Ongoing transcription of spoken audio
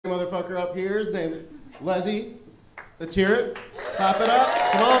worker up here is named Lekzy. Let's hear it. Clap it up.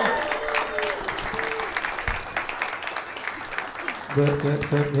 Come on.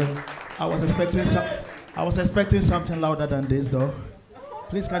 Good. I was expecting something louder than this, though.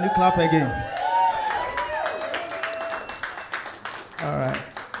 Please, can you clap again? All right.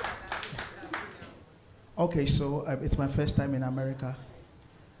 Okay, so it's my first time in America.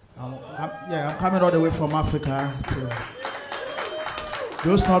 I'm coming all the way from Africa to.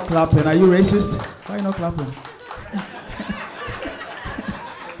 Those not clapping. Are you racist? Why are you not clapping?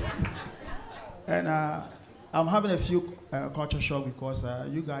 And I'm having a few culture shock because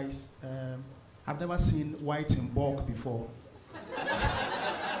you guys, I've never seen whites in bulk before.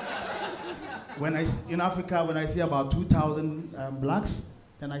 In Africa, when I see about 2,000 blacks,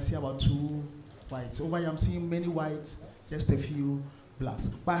 then I see about 2 whites. Over here, I'm seeing many whites, just a few blacks.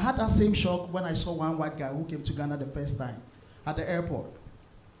 But I had that same shock when I saw one white guy who came to Ghana the first time at the airport.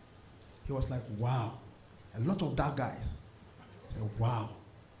 He was like, wow, a lot of dark guys. I said, wow,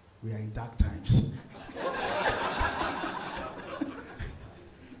 we are in dark times.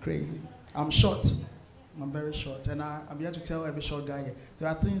 Crazy. I'm short. I'm very short. And I'm here to tell every short guy here, there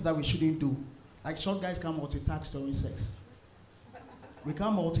are things that we shouldn't do. Like short guys can't multitask during sex. We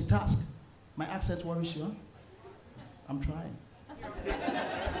can't multitask. My accent worries you, huh? I'm trying. I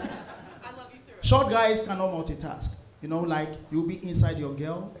love you through it. Short guys cannot multitask. You know, like you'll be inside your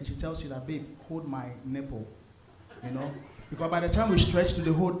girl and she tells you that, babe, hold my nipple. You know? Because by the time we stretch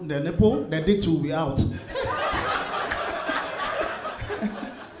to hold the nipple, the dick will be out.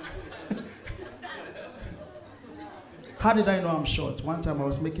 How did I know I'm short? One time I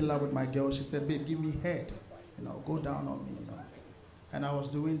was making love with my girl. She said, babe, give me head. You know, go down on me, you know. And I was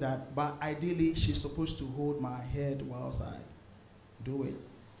doing that. But ideally, she's supposed to hold my head whilst I do it.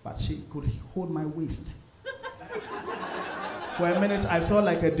 But she could hold my waist. For a minute, I felt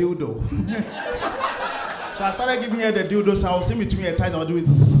like a dildo. So I started giving her the dildo, so I was in between her tight, I would do it.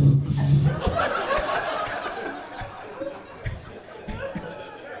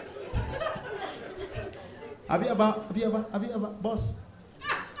 Have you ever, boss?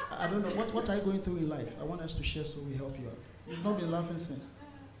 I don't know, what are you going through in life? I want us to share so we help you out. You've not been laughing since.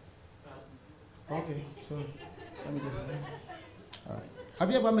 Okay, so let me guess. All right.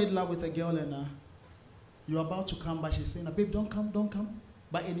 Have you ever made love with a girl and you're about to come, but she's saying, babe, don't come.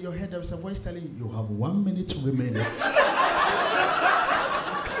 But in your head, there is a voice telling you, you have 1 minute to remain.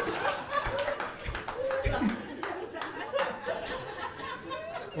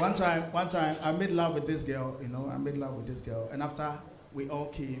 One time, I made love with this girl, you know, and after we all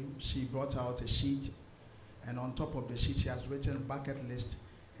came, she brought out a sheet, and on top of the sheet, she has written bucket list,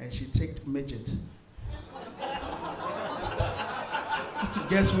 and she ticked midget.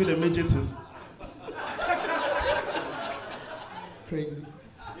 Guess who the midget is? Crazy.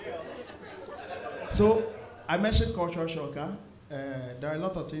 So, I mentioned cultural shock. There are a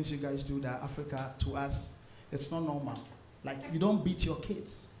lot of things you guys do that Africa, to us, it's not normal. Like, you don't beat your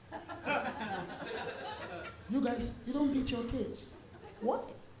kids. You guys, you don't beat your kids.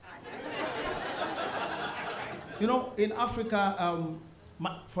 What? You know, in Africa,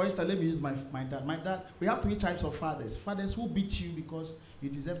 for instance, let me use my dad. My dad, we have 3 types of fathers. Fathers who beat you because you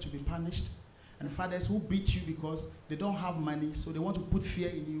deserve to be punished. And fathers who beat you because they don't have money, so they want to put fear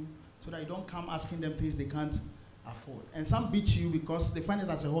in you so that you don't come asking them things they can't afford. And some beat you because they find it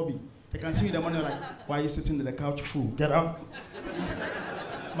as a hobby. They can see you in the morning like, why are you sitting on the couch? Fool, get up.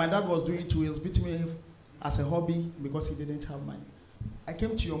 My dad was doing it too. He was beating me as a hobby because he didn't have money. I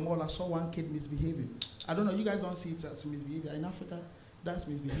came to your mall, I saw one kid misbehaving. I don't know, you guys don't see it as misbehavior. In Africa, that's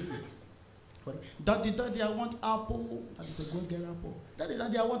misbehavior. But, daddy, I want apple. Daddy said, go get apple.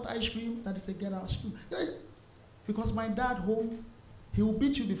 Daddy, I want ice cream. Daddy said, get ice cream. Because my dad home, he will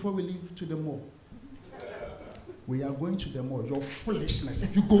beat you before we leave to the mall. We are going to the mall. Your foolishness.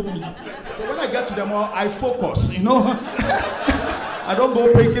 If you go with me. So when I get to the mall, I focus, you know. I don't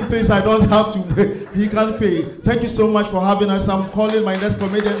go picking things I don't have to pay. He can't pay. Thank you so much for having us. I'm calling my next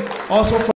comedian also from